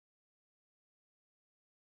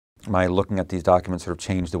my looking at these documents sort of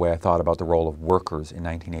changed the way I thought about the role of workers in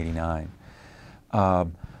 1989.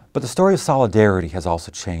 But the story of solidarity has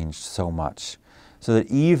also changed so much, so that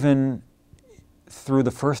even through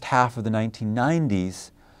the first half of the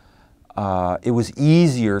 1990s, it was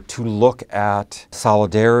easier to look at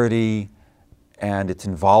solidarity and its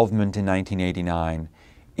involvement in 1989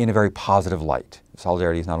 in a very positive light.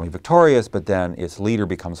 Solidarity is not only victorious, but then its leader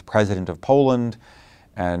becomes president of Poland,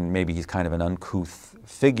 and maybe he's kind of an uncouth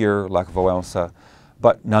figure, Lech Wałęsa,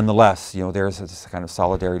 but nonetheless, there's this kind of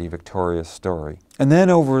solidarity victorious story. And then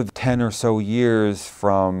over 10 or so years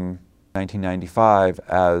from 1995,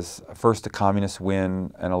 as first a communist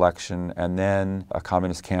win an election, and then a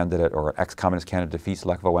communist candidate or an ex-communist candidate defeats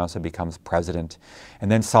Lech Wałęsa, becomes president,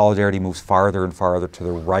 and then solidarity moves farther and farther to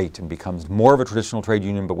the right and becomes more of a traditional trade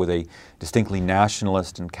union, but with a distinctly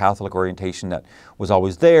nationalist and Catholic orientation that was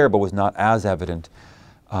always there, but was not as evident.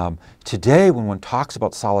 Today, when one talks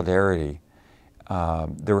about solidarity,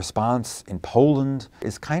 the response in Poland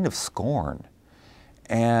is kind of scorn.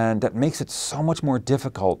 And that makes it so much more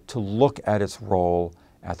difficult to look at its role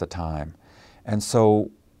at the time. And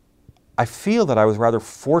so I feel that I was rather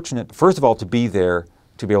fortunate, first of all, to be there,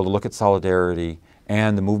 to be able to look at solidarity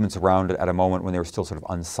and the movements around it at a moment when they were still sort of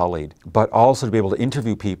unsullied, but also to be able to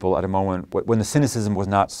interview people at a moment when the cynicism was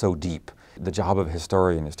not so deep. The job of a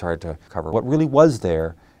historian is try to cover what really was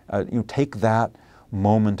there. Take that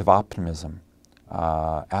moment of optimism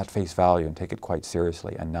at face value and take it quite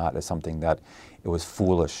seriously, and not as something that it was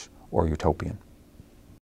foolish or utopian.